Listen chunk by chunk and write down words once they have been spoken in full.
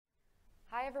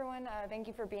Hi, everyone. Thank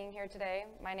you for being here today.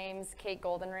 My name's Kate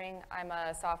Goldenring. I'm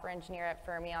a software engineer at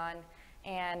Fermyon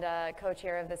and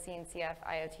co-chair of the CNCF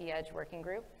IoT Edge working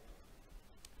group.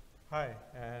 Hi,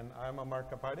 and I'm Amar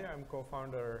Kapadia. I'm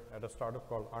co-founder at a startup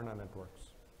called Aarna Networks.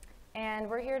 And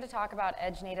we're here to talk about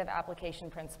edge native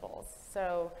application principles.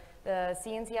 So the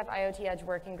CNCF IoT Edge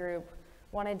working group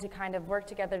wanted to kind of work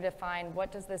together to define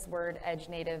what does this word edge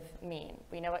native mean.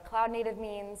 We know what cloud native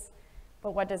means,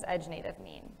 but what does edge native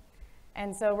mean?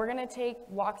 And so we're going to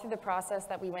walk through the process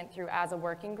that we went through as a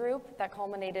working group that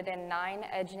culminated in 9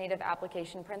 edge native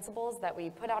application principles that we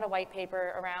put out a white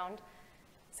paper around.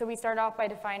 So we started off by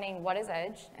defining what is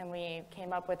edge, and we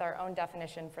came up with our own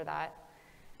definition for that.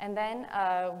 And then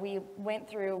we went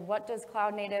through what does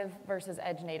cloud native versus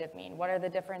edge native mean? What are the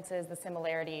differences, the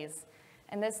similarities?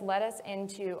 And this led us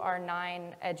into our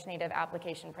 9 edge native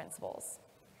application principles.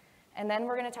 And then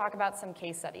we're going to talk about some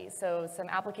case studies, so some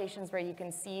applications where you can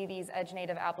see these edge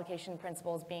native application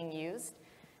principles being used.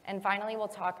 And finally, we'll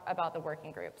talk about the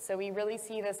working group. So we really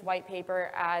see this white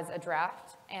paper as a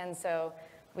draft, and so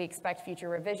we expect future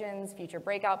revisions, future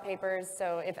breakout papers.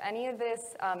 So if any of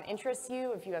this interests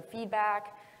you, if you have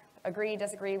feedback, agree,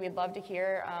 disagree, we'd love to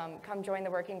hear. Come join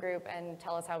the working group and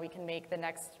tell us how we can make the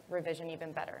next revision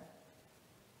even better.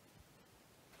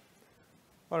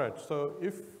 All right, so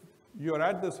if you're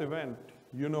at this event,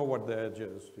 you know what the edge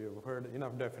is. You've heard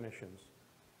enough definitions.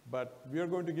 But we are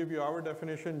going to give you our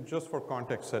definition just for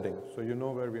context setting, so you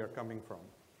know where we are coming from.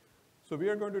 So we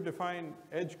are going to define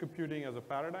edge computing as a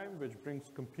paradigm which brings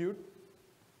compute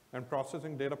and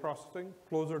processing, data processing,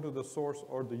 closer to the source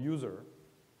or the user.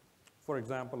 For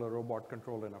example, a robot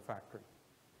controlled in a factory.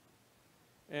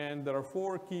 And there are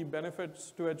 4 key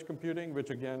benefits to edge computing,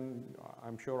 which again,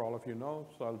 I'm sure all of you know,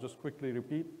 so I'll just quickly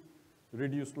repeat.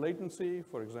 Reduced latency,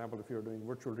 for example, if you're doing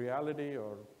virtual reality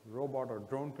or robot or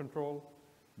drone control.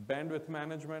 Bandwidth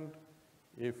management,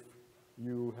 if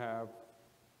you have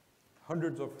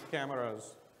hundreds of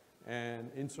cameras and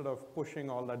instead of pushing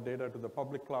all that data to the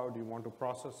public cloud, you want to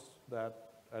process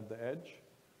that at the edge.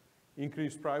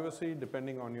 Increased privacy,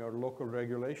 depending on your local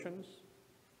regulations.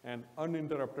 And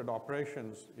uninterrupted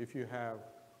operations, if you have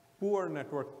poor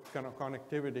network kind of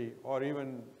connectivity or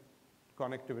even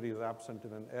connectivity is absent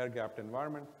in an air-gapped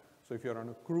environment. So if you're on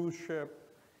a cruise ship,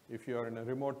 if you're in a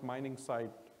remote mining site,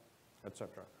 et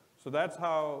cetera. So that's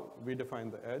how we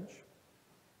define the edge.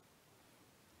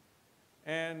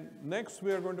 And next,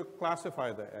 we are going to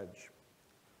classify the edge.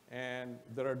 And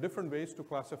there are different ways to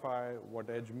classify what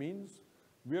edge means.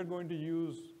 We are going to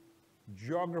use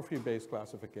geography-based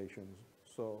classifications.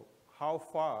 So how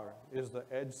far is the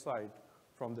edge site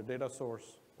from the data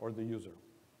source or the user?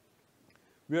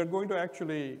 We are going to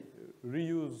actually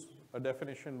reuse a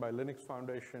definition by Linux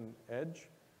Foundation Edge.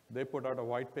 They put out a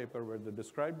white paper where they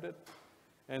described it.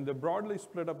 And they broadly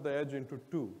split up the edge into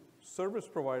 2. Service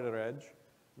provider edge,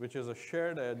 which is a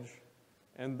shared edge,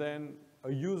 and then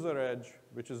a user edge,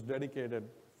 which is dedicated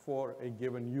for a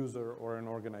given user or an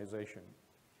organization.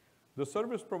 The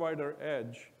service provider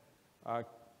edge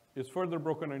is further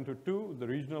broken into 2, the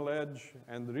regional edge,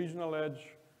 and the regional edge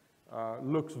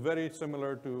looks very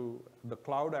similar to the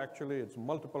cloud, actually. It's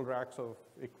multiple racks of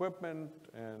equipment,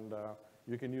 and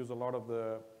you can use a lot of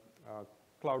the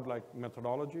cloud-like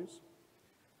methodologies.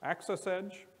 Access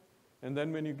edge, and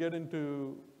then when you get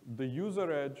into the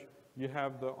user edge, you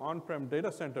have the on-prem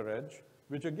data center edge,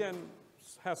 which again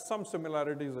has some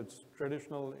similarities. It's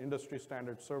traditional industry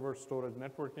standard server storage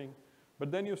networking. But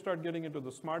then you start getting into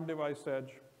the smart device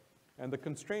edge and the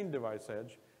constrained device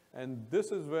edge. And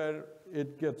this is where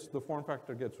it gets, the form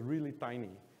factor gets really tiny.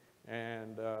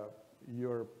 And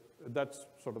that's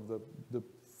sort of the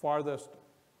farthest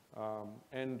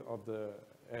end of the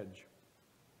edge.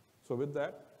 So with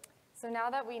that. So now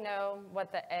that we know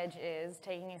what the edge is,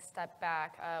 taking a step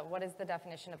back, what is the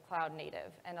definition of cloud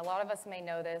native? And a lot of us may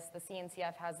know this. The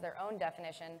CNCF has their own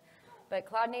definition. But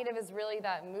cloud native is really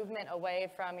that movement away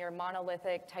from your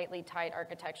monolithic, tightly tied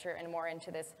architecture and more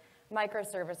into this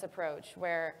microservice approach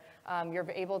where you're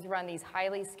able to run these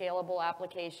highly scalable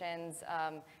applications.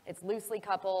 It's loosely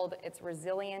coupled. It's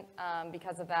resilient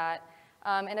because of that.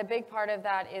 And a big part of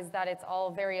that is that it's all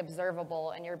very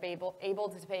observable, and you're able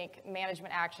to take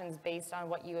management actions based on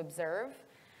what you observe.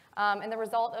 And the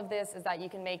result of this is that you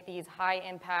can make these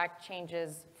high-impact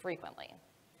changes frequently.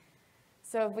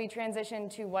 So if we transition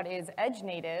to what is edge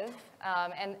native,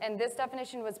 and this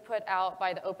definition was put out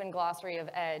by the Open Glossary of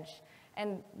Edge.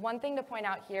 And one thing to point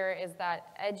out here is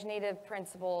that edge native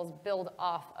principles build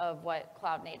off of what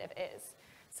cloud native is.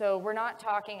 So we're not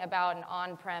talking about an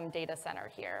on-prem data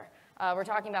center here. We're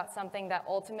talking about something that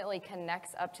ultimately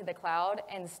connects up to the cloud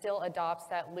and still adopts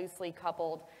that loosely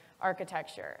coupled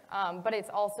architecture. But it's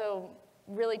also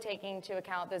really taking into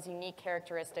account those unique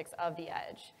characteristics of the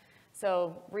edge.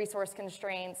 So resource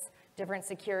constraints, different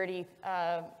security,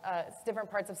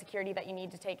 different parts of security that you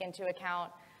need to take into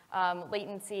account,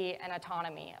 latency and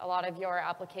autonomy. A lot of your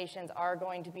applications are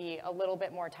going to be a little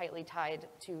bit more tightly tied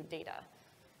to data.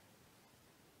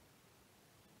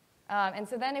 And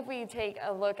so then if we take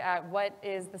a look at what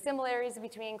is the similarities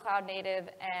between cloud native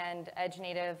and edge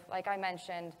native, like I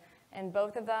mentioned, in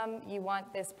both of them, you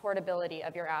want this portability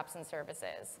of your apps and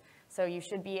services. So you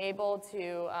should be able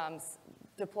to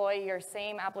deploy your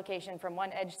same application from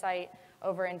one edge site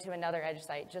over into another edge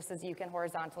site, just as you can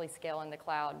horizontally scale in the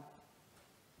cloud.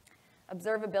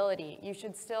 Observability, you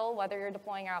should still, whether you're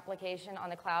deploying your application on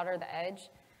the cloud or the edge,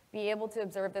 be able to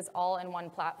observe this all in one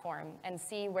platform and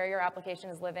see where your application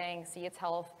is living, see its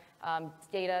health,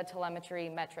 data, telemetry,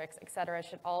 metrics, et cetera,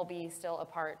 should all be still a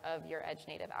part of your edge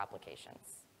native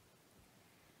applications.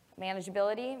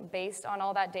 Manageability, based on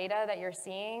all that data that you're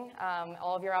seeing,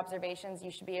 all of your observations, you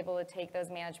should be able to take those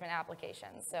management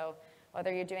applications. So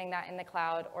whether you're doing that in the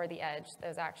cloud or the edge,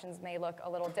 those actions may look a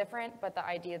little different, but the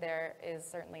idea there is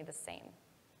certainly the same.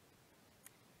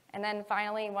 And then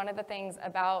finally, one of the things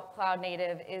about cloud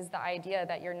native is the idea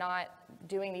that you're not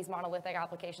doing these monolithic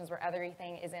applications where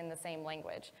everything is in the same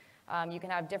language. You can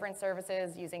have different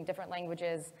services using different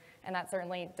languages, and that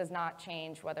certainly does not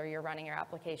change whether you're running your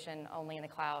application only in the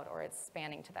cloud or it's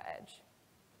spanning to the edge.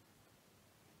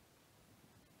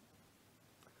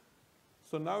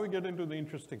 So now we get into the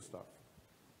interesting stuff.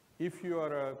 If you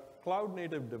are a cloud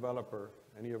native developer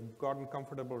and you've gotten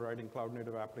comfortable writing cloud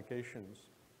native applications,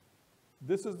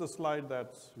 this is the slide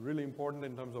that's really important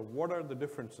in terms of what are the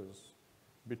differences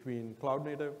between cloud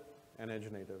native and edge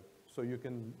native. So you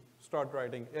can start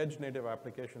writing edge native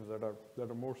applications that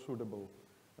are more suitable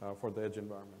for the edge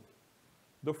environment.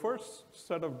 The first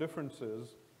set of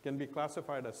differences can be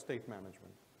classified as state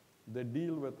management. They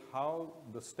deal with how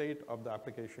the state of the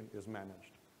application is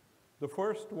managed. The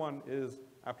first one is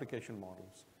application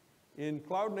models. In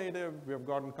cloud native, we have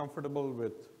gotten comfortable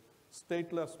with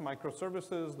stateless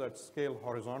microservices that scale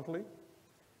horizontally,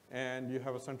 and you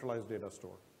have a centralized data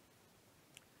store.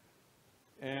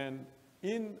 And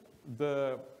in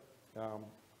the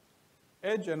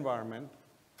edge environment,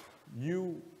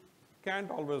 you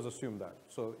can't always assume that.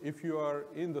 So if you are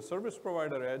in the service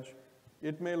provider edge,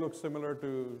 it may look similar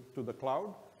to the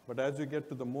cloud, but as you get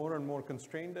to the more and more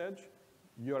constrained edge,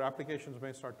 your applications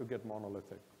may start to get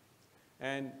monolithic.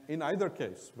 And in either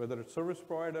case, whether it's service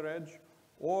provider edge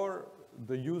or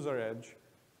the user edge,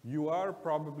 you are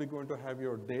probably going to have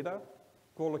your data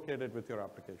co-located with your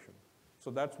application. So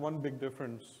that's one big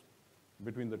difference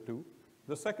between the two.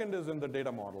 The second is in the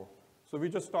data model. So we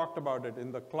just talked about it.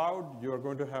 In the cloud, you're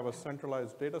going to have a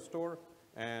centralized data store,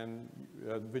 and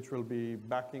which will be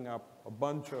backing up a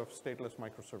bunch of stateless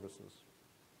microservices.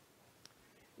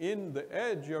 In the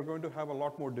edge, you're going to have a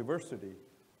lot more diversity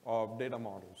of data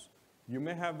models. You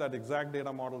may have that exact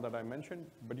data model that I mentioned,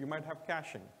 but you might have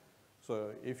caching.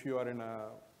 So if you are in a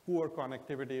poor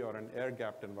connectivity or an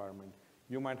air-gapped environment,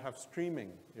 you might have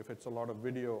streaming if it's a lot of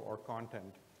video or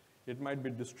content. It might be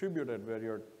distributed where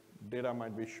your data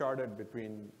might be sharded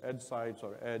between edge sites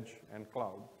or edge and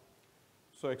cloud.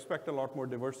 So expect a lot more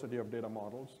diversity of data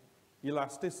models.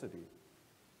 Elasticity.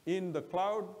 In the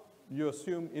cloud, you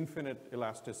assume infinite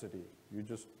elasticity. You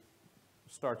just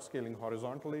start scaling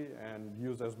horizontally and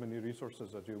use as many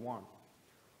resources as you want.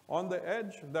 On the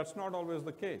edge, that's not always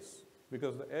the case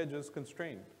because the edge is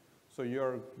constrained. So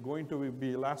you're going to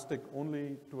be elastic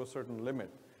only to a certain limit.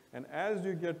 And as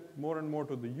you get more and more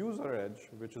to the user edge,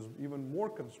 which is even more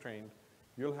constrained,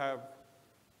 you'll have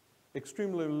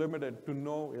extremely limited to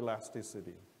no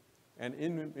elasticity. And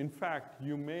in fact,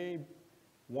 you may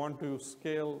want to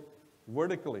scale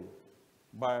vertically.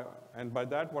 And by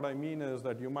that, what I mean is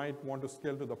that you might want to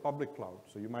scale to the public cloud.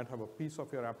 So you might have a piece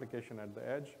of your application at the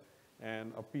edge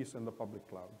and a piece in the public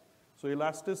cloud. So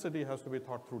elasticity has to be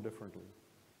thought through differently.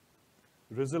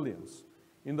 Resilience.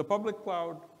 In the public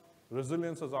cloud,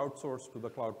 resilience is outsourced to the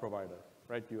cloud provider,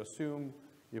 right? You assume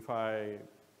if I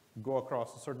go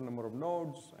across a certain number of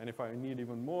nodes, and if I need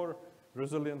even more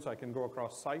resilience, I can go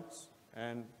across sites,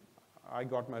 and I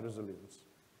got my resilience.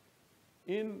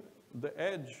 In the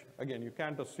edge, again, you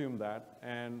can't assume that,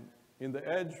 and in the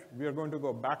edge, we are going to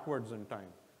go backwards in time.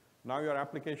 Now your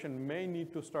application may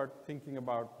need to start thinking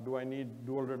about, do I need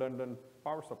dual redundant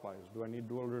power supplies? Do I need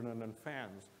dual redundant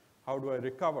fans? How do I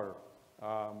recover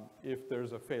if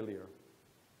there's a failure?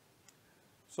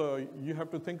 So you have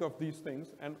to think of these things,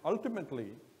 and ultimately,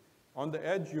 on the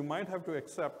edge, you might have to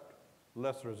accept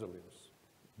less resilience,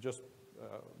 just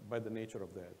by the nature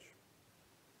of the edge.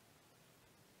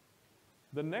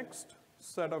 The next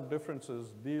set of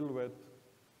differences deal with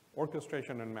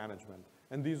orchestration and management,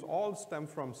 and these all stem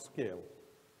from scale.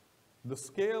 The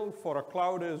scale for a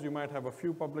cloud is you might have a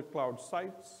few public cloud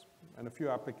sites and a few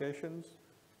applications.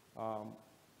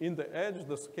 In the edge,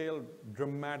 the scale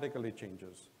dramatically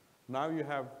changes. Now you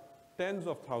have tens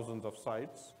of thousands of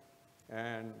sites,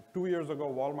 and 2 years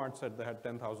ago, Walmart said they had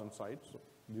 10,000 sites. So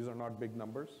these are not big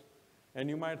numbers. And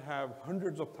you might have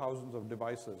hundreds of thousands of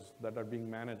devices that are being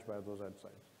managed by those edge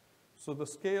sites. So the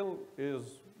scale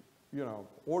is,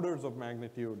 orders of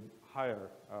magnitude higher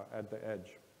at the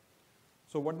edge.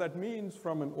 So what that means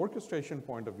from an orchestration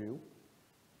point of view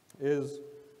is,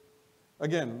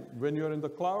 again, when you're in the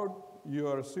cloud, you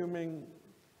are assuming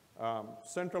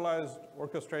centralized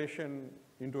orchestration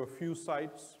into a few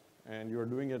sites, and you're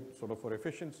doing it sort of for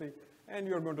efficiency, and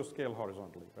you're going to scale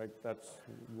horizontally, right? That's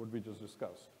what we just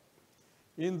discussed.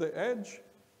 In the edge,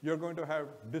 you're going to have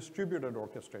distributed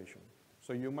orchestration.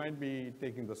 So you might be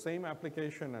taking the same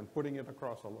application and putting it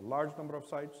across a large number of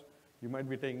sites. You might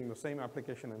be taking the same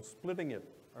application and splitting it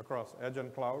across edge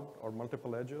and cloud or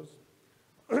multiple edges.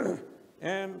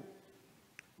 And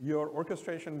your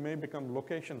orchestration may become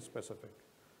location specific.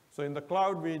 So in the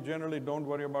cloud, we generally don't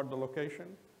worry about the location.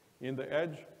 In the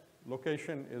edge,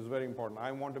 location is very important.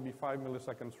 I want to be 5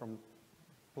 milliseconds from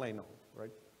Plano,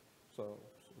 right? So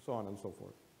on and so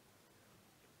forth.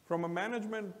 From a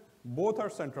management, both are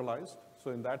centralized.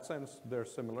 So in that sense, they're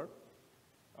similar.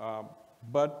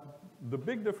 But the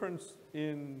big difference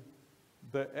in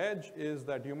the edge is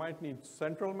that you might need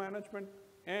central management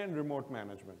and remote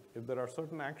management. If there are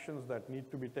certain actions that need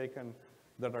to be taken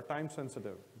that are time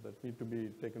sensitive, that need to be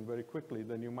taken very quickly,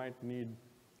 then you might need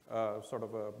sort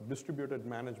of a distributed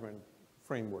management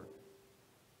framework.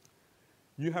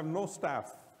 You have no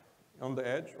staff on the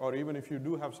edge, or even if you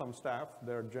do have some staff,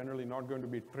 they're generally not going to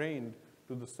be trained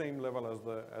to the same level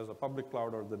as a public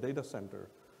cloud or the data center.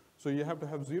 So you have to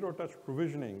have zero-touch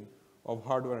provisioning of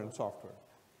hardware and software.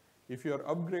 If you're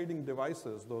upgrading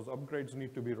devices, those upgrades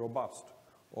need to be robust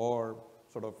or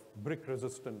sort of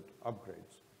brick-resistant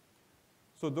upgrades.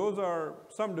 So those are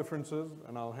some differences,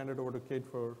 and I'll hand it over to Kate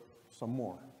for some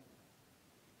more.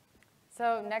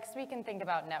 So next we can think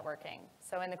about networking.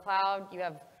 So in the cloud, you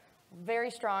have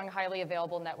very strong, highly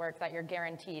available network that you're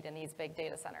guaranteed in these big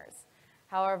data centers.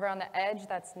 However, on the edge,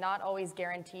 that's not always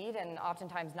guaranteed and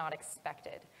oftentimes not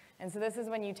expected. And so this is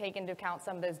when you take into account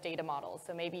some of those data models.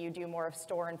 So maybe you do more of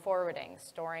store and forwarding,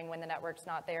 storing when the network's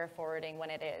not there, forwarding when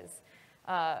it is.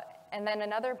 And then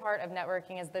another part of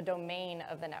networking is the domain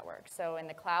of the network. So in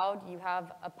the cloud, you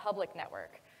have a public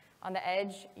network. On the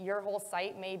edge, your whole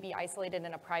site may be isolated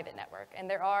in a private network, and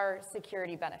there are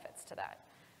security benefits to that.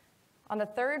 On the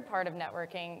third part of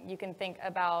networking, you can think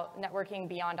about networking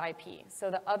beyond IP. So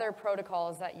the other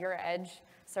protocols that your edge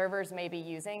servers may be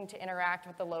using to interact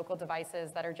with the local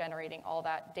devices that are generating all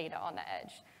that data on the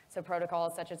edge. So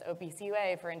protocols such as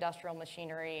OPC-UA for industrial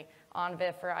machinery,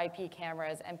 ONVIF for IP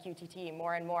cameras, MQTT,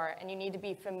 more and more. And you need to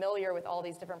be familiar with all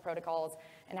these different protocols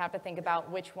and have to think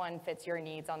about which one fits your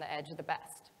needs on the edge the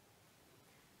best.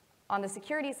 On the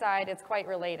security side, it's quite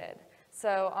related.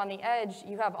 So on the edge,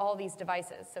 you have all these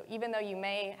devices. So even though you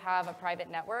may have a private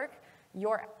network,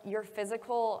 your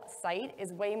physical site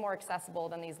is way more accessible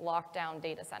than these locked down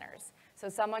data centers. So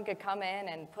someone could come in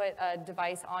and put a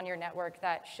device on your network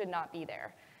that should not be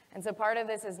there. And so part of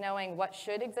this is knowing what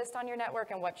should exist on your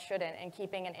network and what shouldn't, and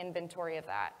keeping an inventory of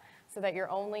that so that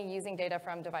you're only using data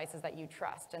from devices that you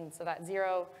trust. And so that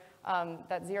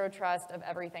zero trust of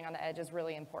everything on the edge is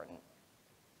really important.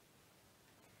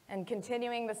 And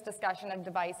continuing this discussion of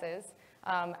devices,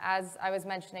 as I was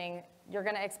mentioning, you're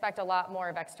going to expect a lot more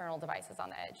of external devices on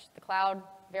the edge. The cloud,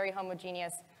 very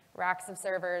homogeneous, racks of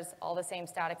servers, all the same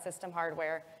static system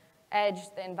hardware. Edge,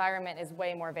 the environment is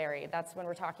way more varied. That's when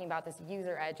we're talking about this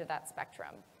user edge of that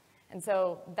spectrum. And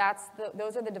so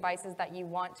those are the devices that you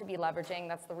want to be leveraging.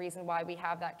 That's the reason why we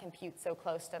have that compute so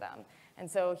close to them.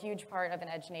 And so a huge part of an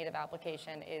edge native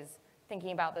application is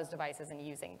thinking about those devices and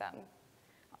using them.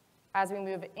 As we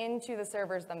move into the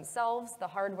servers themselves, the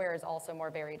hardware is also more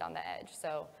varied on the edge.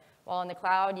 So while in the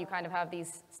cloud, you kind of have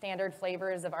these standard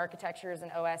flavors of architectures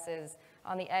and OSs,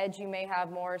 on the edge, you may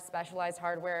have more specialized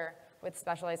hardware with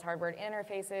specialized hardware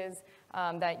interfaces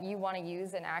that you want to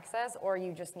use and access, or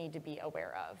you just need to be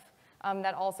aware of.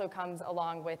 That also comes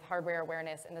along with hardware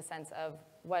awareness in the sense of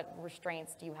what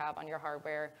restraints do you have on your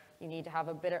hardware. You need to have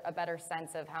a better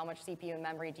sense of how much CPU and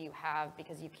memory do you have,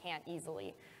 because you can't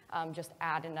easily just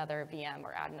add another VM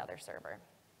or add another server.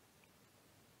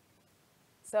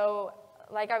 So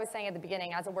like I was saying at the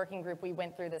beginning, as a working group, we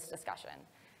went through this discussion.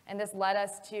 And this led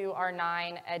us to our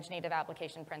 9 edge native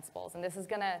application principles. And this is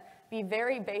going to be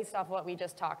very based off what we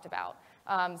just talked about.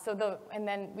 And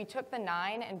then we took the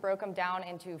 9 and broke them down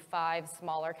into 5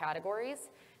 smaller categories.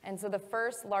 And so the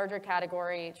first larger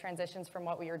category transitions from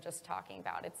what we were just talking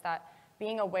about. It's that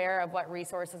being aware of what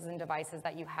resources and devices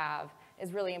that you have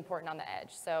is really important on the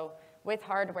edge. So with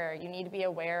hardware, you need to be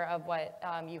aware of what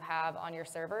you have on your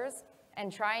servers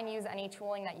and try and use any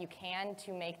tooling that you can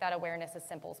to make that awareness as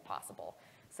simple as possible.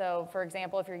 So for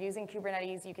example, if you're using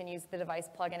Kubernetes, you can use the device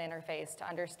plugin interface to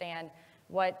understand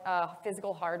what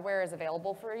physical hardware is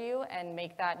available for you and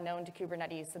make that known to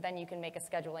Kubernetes, so then you can make a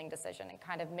scheduling decision and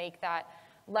kind of make that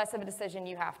less of a decision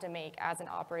you have to make as an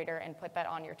operator and put that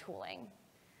on your tooling.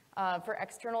 For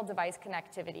external device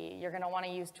connectivity, you're going to want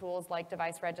to use tools like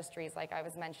device registries, like I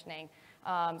was mentioning,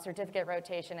 certificate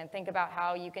rotation, and think about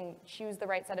how you can choose the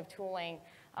right set of tooling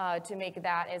to make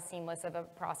that as seamless of a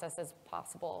process as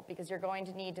possible, because you're going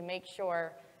to need to make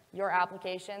sure your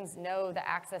applications know the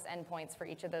access endpoints for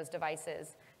each of those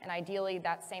devices. And ideally,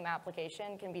 that same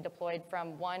application can be deployed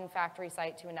from one factory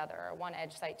site to another, or one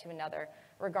edge site to another,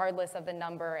 regardless of the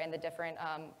number and the different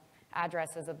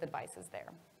addresses of the devices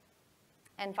there.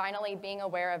 And finally, being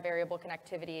aware of variable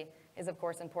connectivity is, of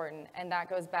course, important. And that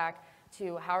goes back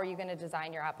to how are you going to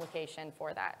design your application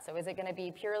for that. So is it going to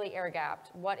be purely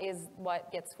air-gapped? What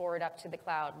gets forwarded up to the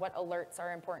cloud? What alerts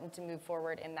are important to move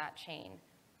forward in that chain?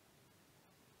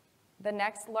 The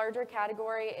next larger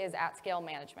category is at-scale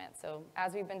management. So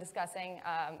as we've been discussing,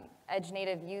 Edge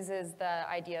Native uses the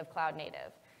idea of cloud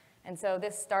native. And so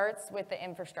this starts with the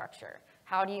infrastructure.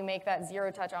 How do you make that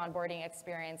zero-touch onboarding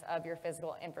experience of your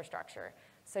physical infrastructure?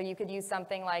 So you could use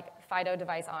something like FIDO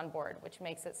device onboard, which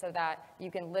makes it so that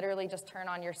you can literally just turn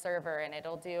on your server and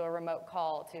it'll do a remote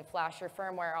call to flash your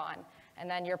firmware on, and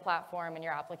then your platform and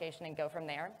your application, and go from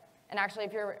there. And actually,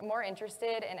 if you're more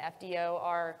interested in FDO,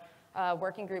 our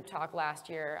working group talk last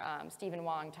year, Stephen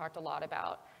Wong talked a lot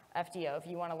about FDO, if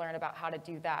you want to learn about how to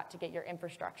do that to get your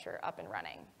infrastructure up and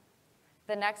running.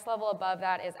 The next level above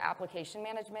that is application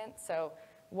management. So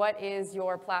what is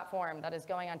your platform that is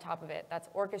going on top of it that's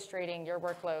orchestrating your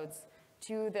workloads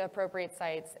to the appropriate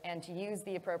sites and to use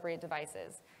the appropriate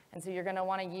devices? And so you're going to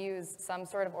want to use some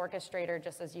sort of orchestrator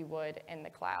just as you would in the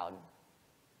cloud.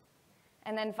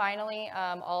 And then finally,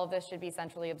 all of this should be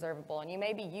centrally observable. And you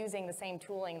may be using the same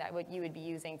tooling that you would be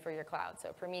using for your cloud,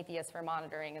 so Prometheus for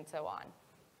monitoring and so on.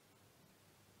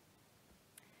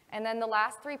 And then the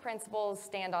last 3 principles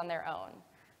stand on their own.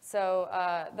 So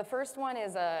the first one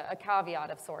is a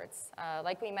caveat of sorts.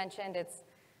 Like we mentioned, it's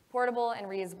portable and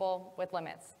reusable with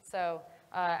limits. So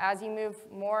as you move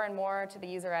more and more to the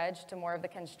user edge, to more of the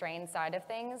constrained side of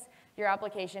things, your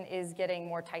application is getting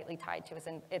more tightly tied to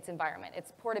its environment.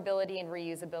 Its portability and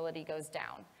reusability goes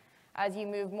down. As you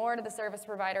move more to the service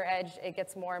provider edge, it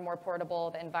gets more and more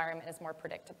portable. The environment is more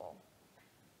predictable.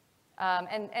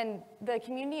 And the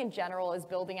community in general is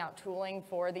building out tooling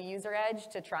for the user edge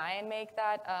to try and make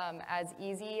that as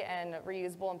easy and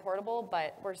reusable and portable,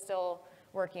 but we're still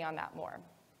working on that more.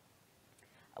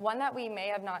 One that we may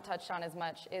have not touched on as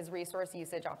much is resource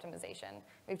usage optimization.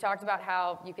 We've talked about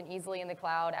how you can easily in the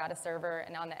cloud add a server,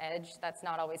 and on the edge, that's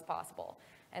not always possible.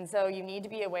 And so you need to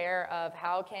be aware of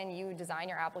how can you design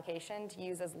your application to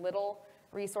use as little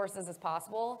resources as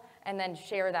possible, and then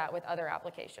share that with other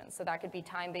applications. So that could be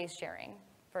time-based sharing,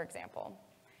 for example.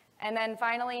 And then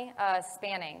finally,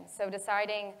 spanning. So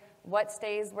deciding what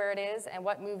stays where it is and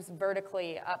what moves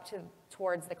vertically up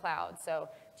towards the cloud. So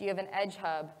do you have an edge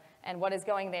hub, and what is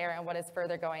going there and what is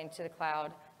further going to the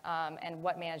cloud, and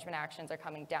what management actions are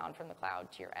coming down from the cloud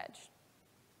to your edge.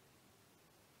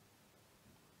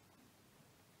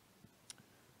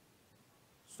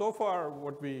 So far,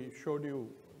 what we showed you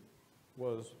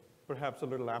was perhaps a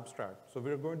little abstract. So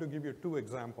we're going to give you 2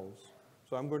 examples.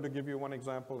 So I'm going to give you one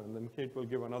example, and then Kate will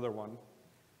give another one.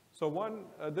 So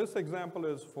this example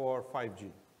is for 5G.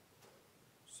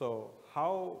 So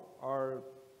how are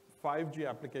 5G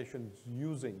applications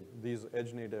using these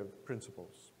edge-native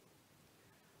principles?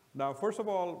 Now, first of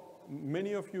all,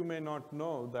 many of you may not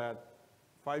know that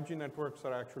 5G networks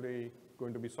are actually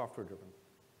going to be software-driven.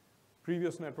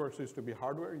 Previous networks used to be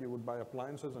hardware. You would buy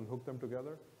appliances and hook them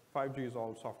together. 5G is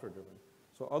all software-driven.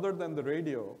 So other than the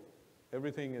radio,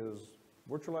 everything is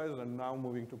virtualized and now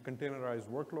moving to containerized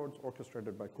workloads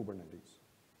orchestrated by Kubernetes.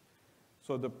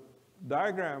 So the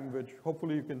diagram, which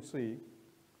hopefully you can see,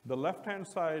 the left-hand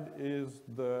side is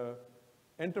the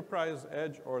enterprise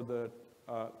edge, or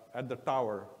at the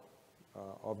tower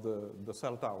of the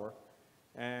cell tower.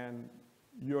 And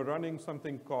you're running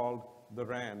something called the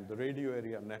RAN, the radio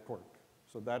area network.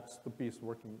 So that's the piece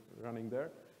running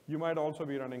there. You might also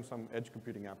be running some edge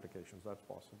computing applications. That's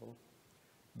possible.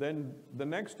 Then the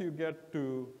next you get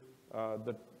to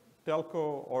the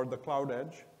telco or the cloud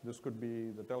edge. This could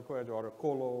be the telco edge or a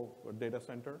colo or data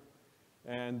center.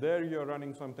 And there you're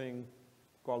running something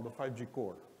called the 5G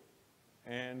core.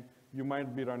 And you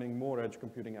might be running more edge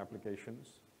computing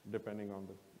applications depending on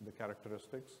the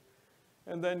characteristics.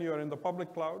 And then you're in the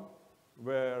public cloud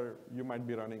where you might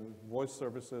be running voice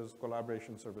services,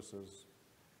 collaboration services.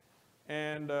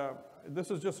 And this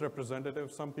is just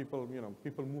representative. Some people,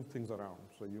 people move things around.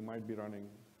 So you might be running,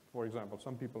 for example,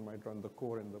 some people might run the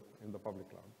core in the public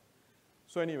cloud.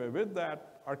 So anyway, with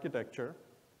that architecture,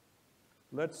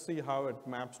 let's see how it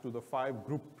maps to the 5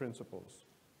 group principles.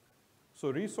 So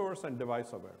resource and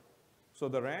device aware. So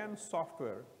the RAN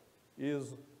software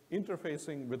is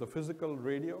interfacing with a physical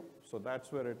radio, so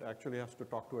that's where it actually has to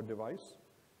talk to a device,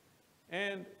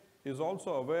 and is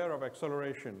also aware of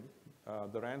acceleration.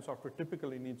 The RAN software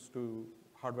typically needs to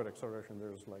hardware acceleration.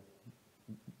 There's like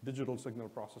digital signal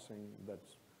processing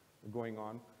that's going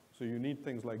on. So you need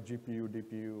things like GPU,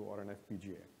 DPU, or an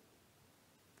FPGA.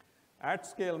 At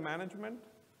scale management,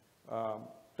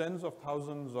 tens of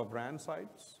thousands of RAN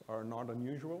sites are not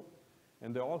unusual,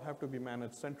 and they all have to be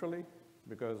managed centrally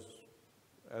because,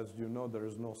 as you know, there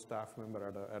is no staff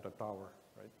member at a tower,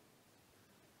 right?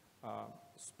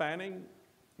 Spanning,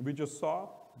 we just saw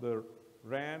the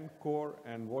RAN, core,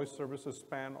 and voice services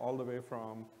span all the way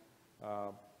from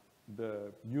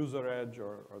the user edge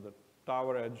or the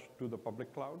tower edge to the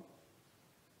public cloud.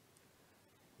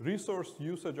 Resource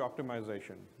usage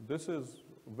optimization. This is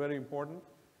very important.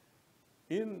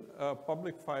 In a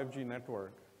public 5G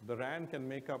network, the RAN can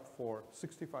make up for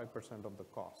 65% of the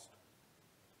cost.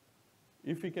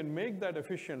 If we can make that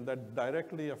efficient, that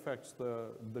directly affects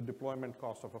the deployment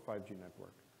cost of a 5G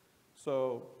network.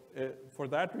 So for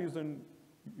that reason,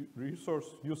 resource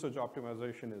usage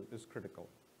optimization is critical.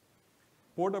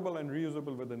 Portable and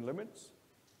reusable within limits.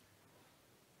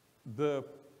 The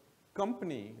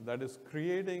company that is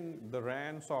creating the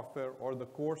RAN software or the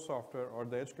core software or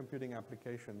the edge computing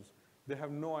applications, they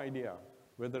have no idea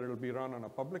whether it'll be run on a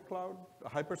public cloud, a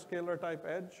hyperscaler type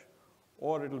edge,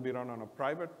 or it'll be run on a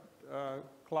private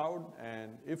cloud,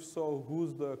 and if so,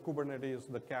 who's the Kubernetes,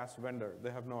 the CAS vendor?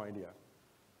 They have no idea.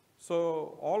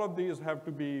 So all of these have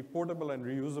to be portable and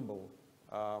reusable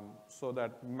so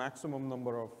that maximum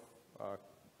number of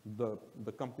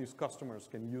the company's customers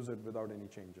can use it without any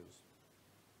changes.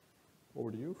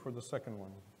 Over to you for the second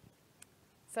one.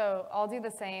 So I'll do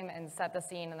the same and set the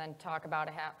scene and then talk about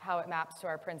how it maps to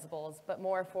our principles, but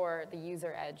more for the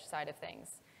user edge side of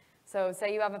things. So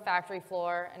say you have a factory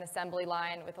floor, an assembly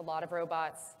line with a lot of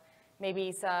robots,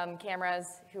 maybe some cameras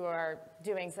who are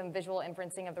doing some visual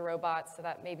inferencing of the robots so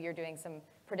that maybe you're doing some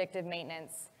predictive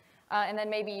maintenance. And then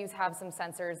maybe you have some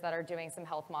sensors that are doing some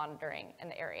health monitoring in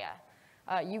the area.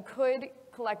 You could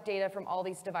collect data from all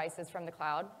these devices from the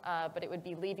cloud, but it would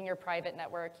be leaving your private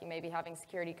network. You may be having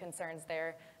security concerns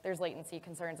there. There's latency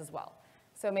concerns as well.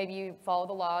 So maybe you follow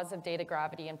the laws of data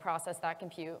gravity and process that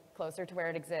compute closer to where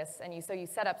it exists, and so you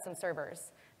set up some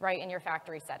servers right in your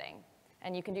factory setting.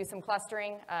 And you can do some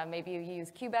clustering. Maybe you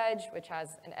use KubeEdge, which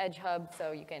has an edge hub,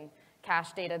 so you can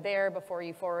cache data there before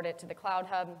you forward it to the cloud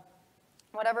hub.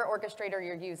 Whatever orchestrator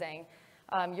you're using,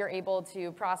 you're able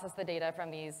to process the data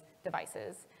from these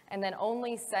devices and then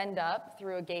only send up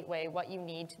through a gateway what you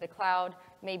need to the cloud.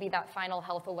 Maybe that final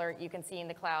health alert you can see in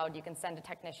the cloud, you can send a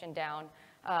technician down,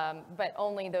 but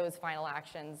only those final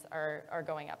actions are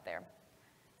going up there.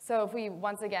 So if we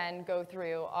once again go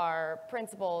through our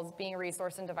principles, being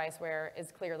resource and deviceware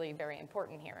is clearly very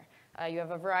important here. You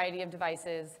have a variety of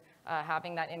devices,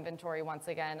 having that inventory once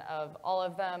again of all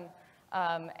of them,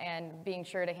 and being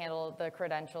sure to handle the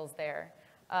credentials there.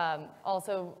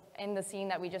 Also, in the scene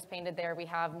that we just painted there, we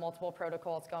have multiple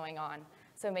protocols going on.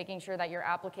 So making sure that your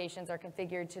applications are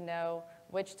configured to know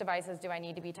which devices do I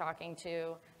need to be talking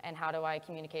to and how do I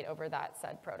communicate over that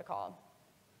said protocol.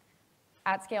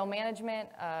 At scale management,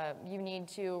 you need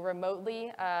to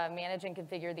remotely manage and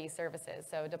configure these services.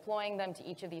 So deploying them to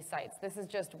each of these sites. This is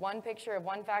just one picture of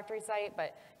one factory site,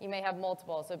 but you may have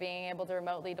multiple. So being able to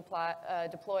remotely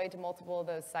deploy to multiple of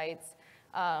those sites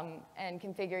and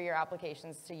configure your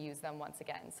applications to use them once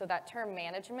again. So that term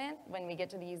management, when we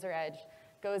get to the user edge,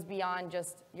 goes beyond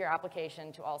just your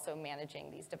application to also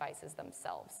managing these devices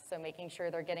themselves. So making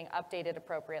sure they're getting updated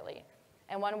appropriately.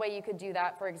 And one way you could do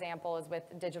that, for example, is with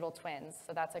digital twins.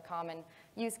 So that's a common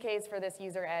use case for this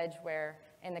user edge where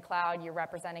in the cloud you're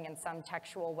representing in some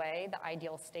textual way the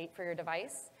ideal state for your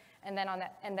device. And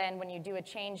then when you do a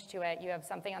change to it, you have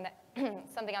something on the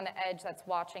something on the edge that's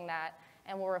watching that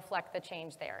and will reflect the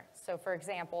change there. So for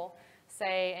example,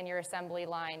 say in your assembly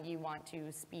line you want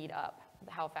to speed up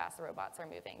how fast the robots are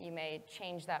moving. You may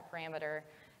change that parameter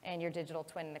in your digital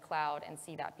twin in the cloud and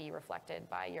see that be reflected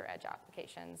by your edge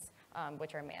applications,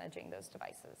 which are managing those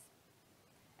devices.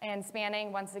 And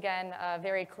spanning, once again,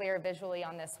 very clear visually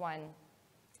on this one.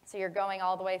 So you're going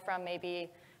all the way from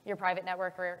maybe your private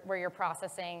network where you're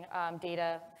processing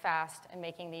data fast and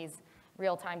making these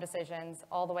real-time decisions,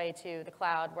 all the way to the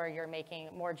cloud where you're making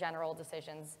more general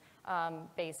decisions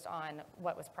based on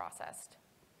what was processed.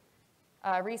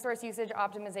 Resource usage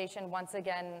optimization, once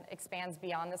again, expands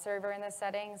beyond the server in this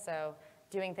setting. So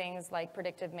doing things like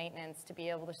predictive maintenance to be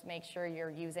able to make sure you're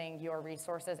using your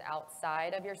resources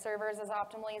outside of your servers as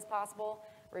optimally as possible,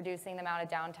 reducing the amount of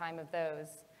downtime of those.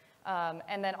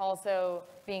 And then also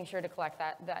being sure to collect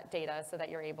that data so that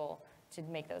you're able to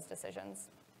make those decisions.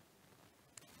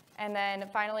 And then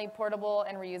finally, portable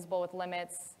and reusable with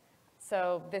limits.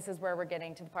 So this is where we're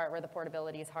getting to the part where the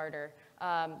portability is harder.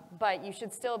 But you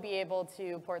should still be able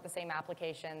to port the same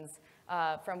applications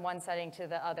from one setting to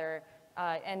the other.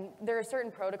 And there are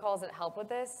certain protocols that help with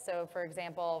this. So for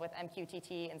example, with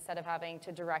MQTT, instead of having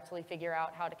to directly figure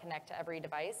out how to connect to every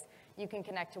device, you can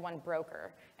connect to one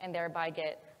broker and thereby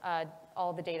get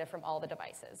all the data from all the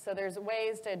devices. So there's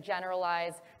ways to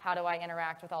generalize how do I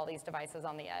interact with all these devices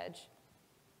on the edge.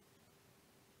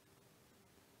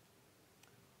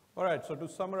 All right, so to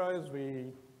summarize,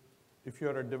 if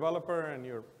you're a developer and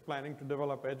you're planning to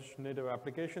develop edge native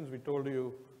applications, we told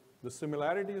you the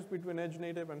similarities between edge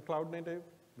native and cloud native.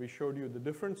 We showed you the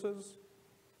differences.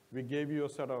 We gave you a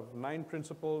set of 9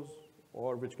 principles,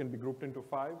 or which can be grouped into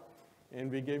 5, and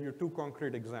we gave you 2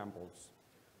 concrete examples.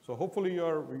 So hopefully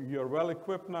you're well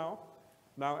equipped now.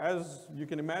 Now, as you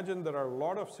can imagine, there are a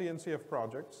lot of CNCF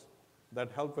projects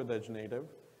that help with edge native.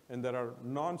 And there are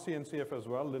non-CNCF as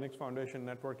well, Linux Foundation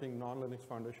networking, non-Linux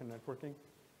Foundation networking.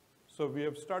 So we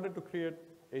have started to create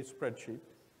a spreadsheet.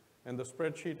 And the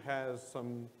spreadsheet has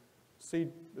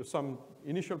some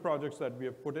initial projects that we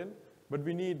have put in, but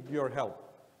we need your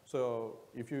help. So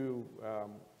if you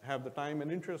have the time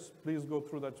and interest, please go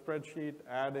through that spreadsheet,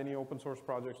 add any open source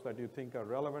projects that you think are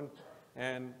relevant,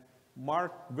 and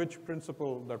mark which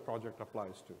principle that project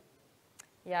applies to.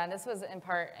 Yeah, and this was in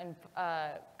part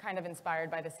kind of inspired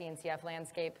by the CNCF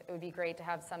landscape. It would be great to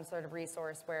have some sort of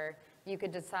resource where you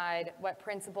could decide what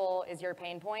principle is your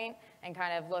pain point and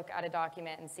kind of look at a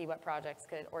document and see what projects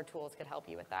or tools could help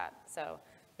you with that. So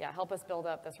yeah, help us build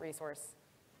up this resource.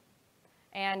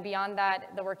 And beyond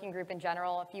that, the working group in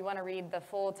general, if you want to read the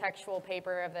full textual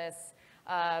paper of this,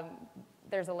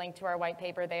 there's a link to our white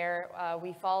paper there.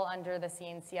 We fall under the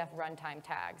CNCF runtime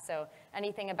tag. So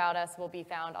anything about us will be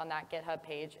found on that GitHub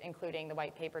page, including the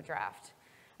white paper draft.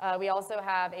 We also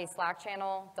have a Slack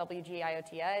channel, WG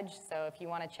IoT Edge. So if you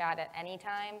want to chat at any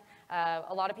time,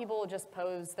 a lot of people will just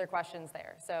pose their questions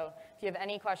there. So if you have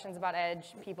any questions about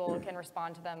Edge, people can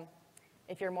respond to them.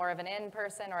 If you're more of an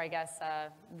in-person, or I guess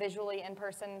visually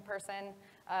in-person person,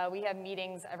 we have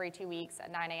meetings every 2 weeks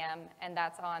at 9 a.m., and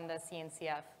that's on the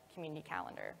CNCF community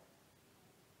calendar.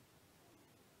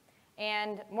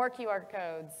 And more QR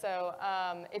codes. So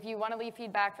if you want to leave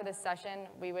feedback for this session,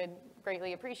 we would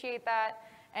greatly appreciate that.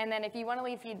 And then if you want to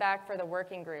leave feedback for the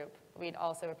working group, we'd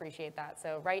also appreciate that.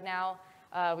 So right now,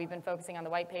 we've been focusing on the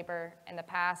white paper. In the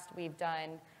past, we've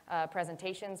done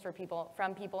presentations from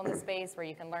people in the space where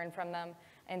you can learn from them.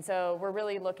 And so we're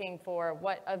really looking for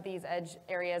what of these edge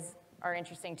areas are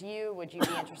interesting to you, would you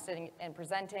be interested in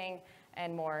presenting,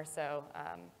 and more. So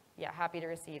yeah, happy to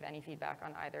receive any feedback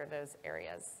on either of those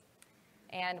areas.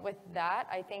 And with that,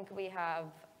 I think we have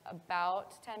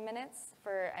about 10 minutes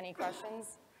for any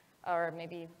questions, or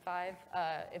maybe 5,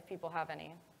 if people have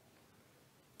any.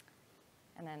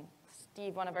 And then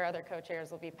Steve, one of our other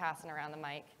co-chairs, will be passing around the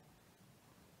mic.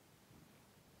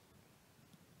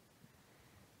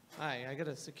 Hi, I got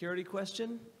a security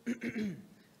question.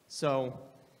 So,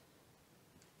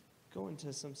 go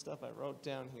into some stuff I wrote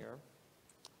down here.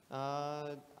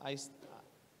 I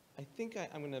think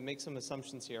I'm going to make some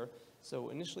assumptions here. So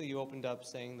initially you opened up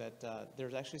saying that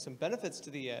there's actually some benefits to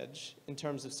the edge in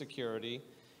terms of security,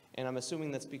 and I'm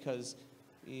assuming that's because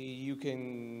you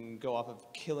can go off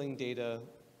of killing data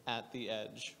at the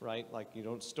edge, right? Like you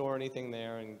don't store anything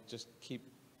there and just keep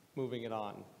moving it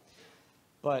on.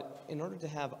 But in order to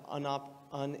have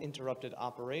uninterrupted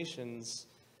operations,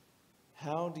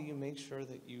 how do you make sure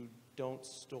that you don't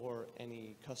store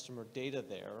any customer data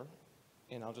there?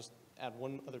 And I'll just add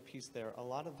one other piece there. A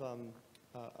lot of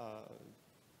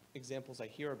examples I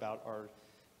hear about are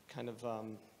kind of,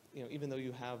 you know, even though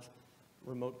you have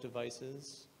remote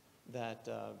devices that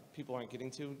people aren't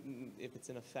getting to. If it's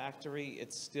in a factory,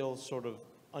 it's still sort of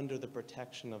under the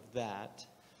protection of that.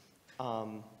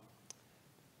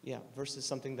 Yeah, versus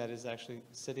something that is actually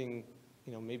sitting,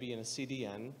 maybe in a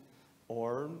CDN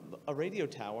or a radio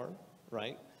tower,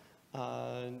 right?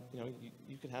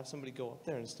 You could have somebody go up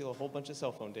there and steal a whole bunch of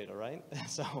cell phone data, right?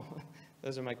 So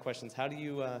those are my questions. How do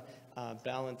you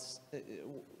balance,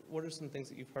 what are some things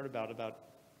that you've heard about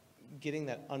getting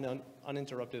that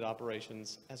uninterrupted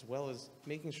operations as well as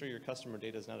making sure your customer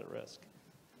data is not at risk?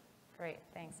 Great,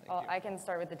 thanks. Thank you. I can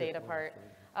start with the data part.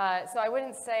 So I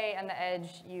wouldn't say on the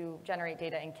edge you generate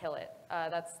data and kill it.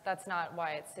 That's not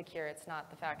why it's secure. It's not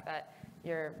the fact that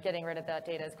you're getting rid of that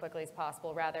data as quickly as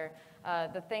possible. Rather,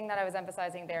 the thing that I was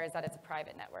emphasizing there is that it's a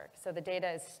private network. So the data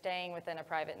is staying within a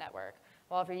private network.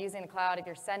 Well, if you're using the cloud, if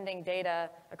you're sending data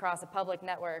across a public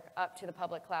network up to the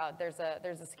public cloud, there's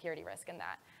a security risk in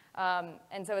that.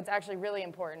 And so it's actually really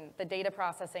important. The data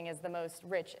processing is the most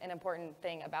rich and important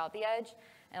thing about the edge.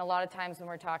 And a lot of times when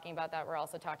we're talking about that, we're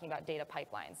also talking about data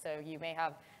pipelines. So you may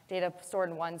have data stored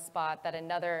in one spot that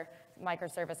another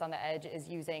microservice on the edge is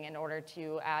using in order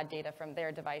to add data from their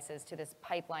devices to this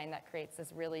pipeline that creates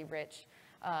this really rich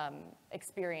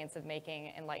experience of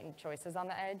making enlightened choices on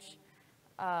the edge.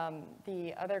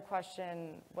 The other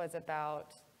question was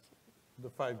about The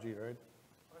 5G, right?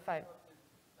 five.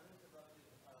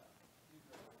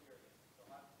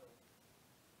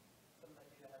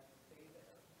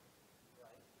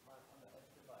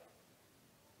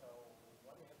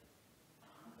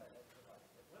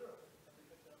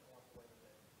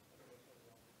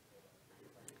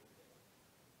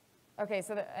 Okay,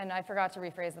 so and I forgot to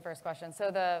rephrase the first question.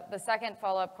 So the second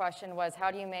follow-up question was,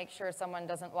 how do you make sure someone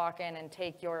doesn't walk in and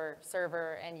take your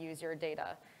server and use your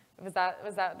data? Was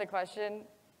that the question?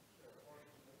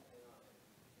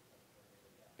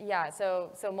 Yeah,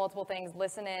 so multiple things,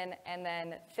 listen in and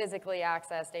then physically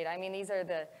access data. I mean, these are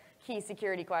the key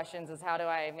security questions, is how do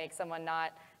I make someone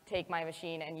not take my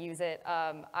machine and use it?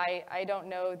 I don't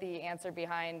know the answer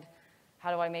behind how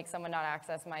do I make someone not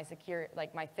access my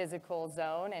my physical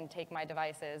zone and take my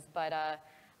devices, but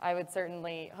I would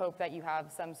certainly hope that you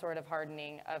have some sort of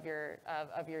hardening of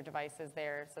your devices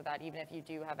there, so that even if you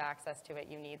do have access to it,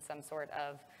 you need some sort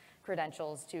of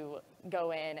credentials to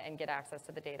go in and get access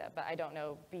to the data. But I don't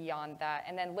know beyond that.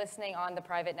 And then listening on the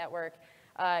private network,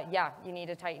 yeah, you need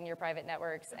to tighten your private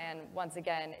networks. And once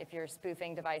again, if you're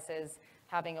spoofing devices,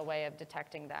 having a way of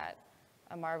detecting that.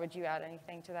 Amar, would you add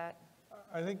anything to that?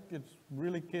 I think it's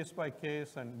really case by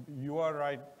case, and you are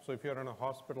right. So if you're in a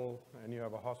hospital and you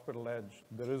have a hospital edge,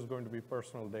 there is going to be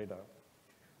personal data.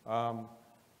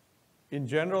 In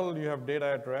general, you have data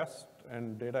at rest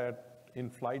and data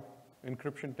in-flight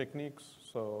encryption techniques.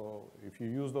 So if you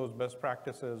use those best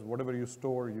practices, whatever you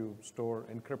store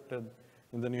encrypted,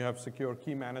 and then you have secure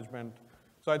key management.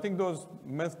 So I think those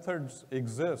methods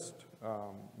exist,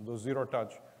 those zero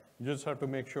touch. You just have to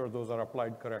make sure those are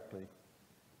applied correctly,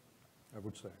 I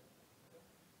would say.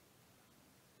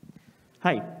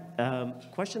 Hi.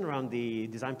 Question around the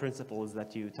design principles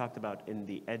that you talked about in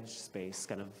the edge space,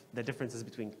 kind of the differences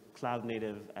between cloud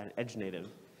native and edge native.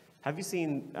 Have you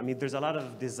seen, I mean, there's a lot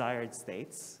of desired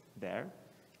states there.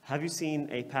 Have you seen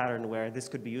a pattern where this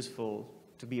could be useful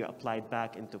to be applied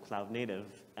back into cloud native,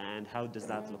 and how does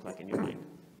that look like in your mind?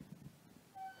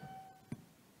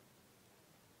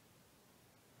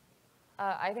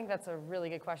 I think that's a really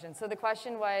good question. So the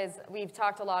question was, we've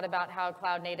talked a lot about how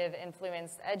cloud native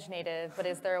influenced edge native, but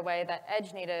is there a way that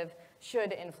edge native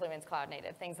should influence cloud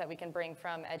native, things that we can bring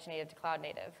from edge native to cloud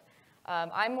native?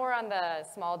 I'm more on the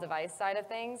small device side of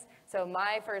things. So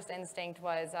my first instinct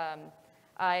was,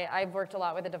 I've worked a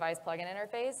lot with the device plugin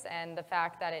interface, and the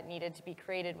fact that it needed to be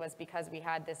created was because we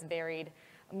had this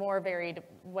more varied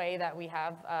way that we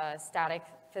have static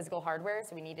physical hardware,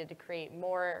 so we needed to create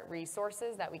more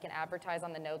resources that we can advertise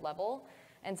on the node level.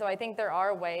 And so I think there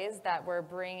are ways that we're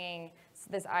bringing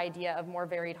this idea of more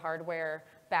varied hardware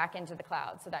back into the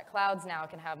cloud, so that clouds now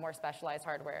can have more specialized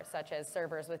hardware, such as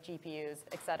servers with GPUs,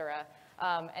 et cetera.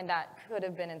 And that could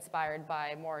have been inspired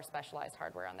by more specialized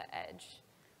hardware on the edge.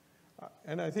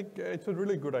 And I think it's a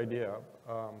really good idea,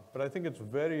 but I think it's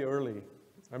very early.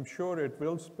 I'm sure it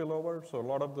will spill over, so a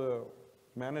lot of the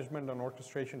management and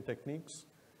orchestration techniques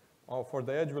for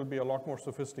the edge will be a lot more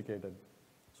sophisticated.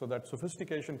 So that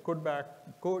sophistication could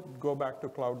go back to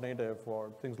cloud native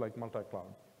or things like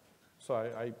multi-cloud. So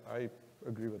I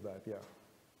agree with that, yeah.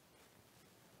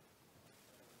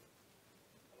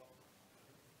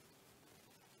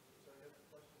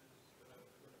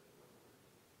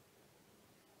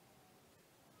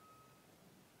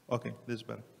 Okay, this is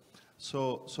better.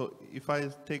 So if I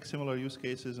take similar use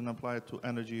cases and apply it to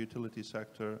energy utility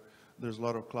sector, there's a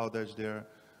lot of cloud edge there.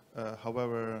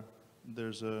 However,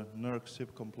 there's a NERC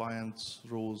SIP compliance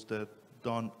rules that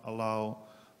don't allow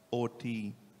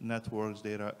OT networks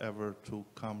data ever to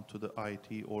come to the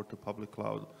IT or to public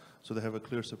cloud. So they have a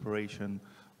clear separation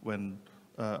when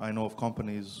I know of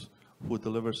companies who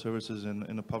deliver services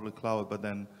in a public cloud, but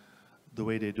then the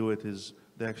way they do it is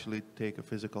they actually take a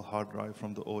physical hard drive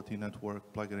from the OT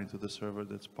network, plug it into the server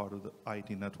that's part of the IT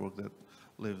network that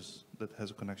has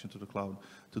a connection to the cloud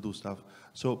to do stuff.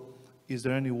 So is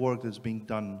there any work that's being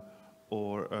done,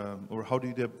 or how do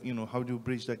you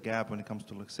bridge that gap when it comes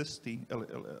to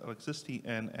electricity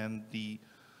and the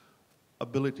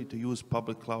ability to use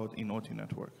public cloud in OT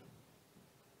network?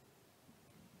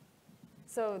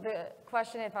 So the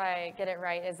question, if I get it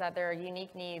right, is that there are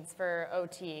unique needs for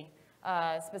OT,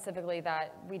 specifically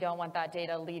that we don't want that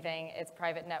data leaving its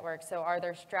private network. So are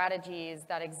there strategies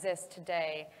that exist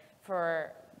today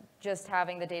for just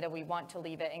having the data we want to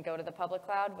leave it and go to the public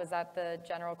cloud? Was that the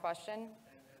general question?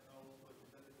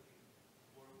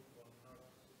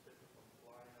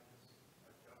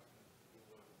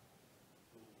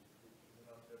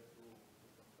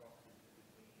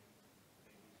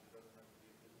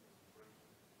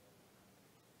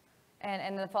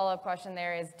 And the follow-up question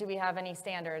there is, do we have any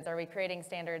standards? Are we creating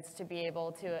standards to be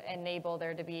able to enable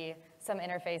there to be some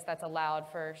interface that's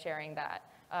allowed for sharing that?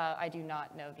 I do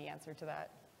not know the answer to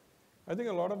that. I think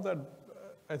a lot of that,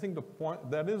 I think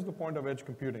that is the point of edge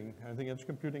computing. I think edge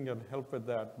computing can help with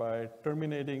that by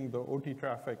terminating the OT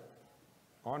traffic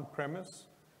on premise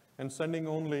and sending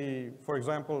only, for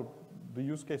example, the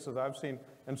use cases I've seen,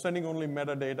 and sending only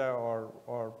metadata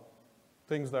or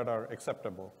things that are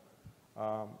acceptable.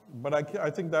 But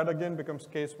I think that again becomes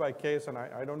case by case, and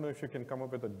I don't know if you can come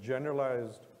up with a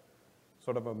generalized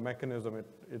sort of a mechanism.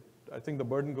 I think the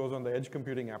burden goes on the edge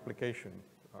computing application,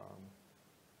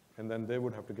 and then they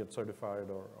would have to get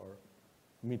certified or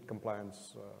meet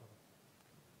compliance.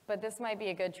 But this might be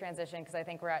a good transition because I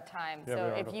think we're at time. Yeah, so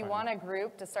we're out if of you time. want a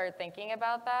group to start thinking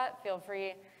about that, feel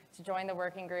free to join the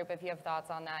working group. If you have thoughts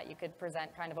on that, you could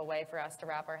present kind of a way for us to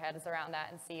wrap our heads around that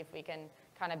and see if we can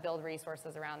kind of build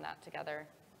resources around that together.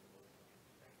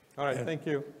 All right, thank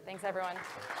you. Thanks, everyone.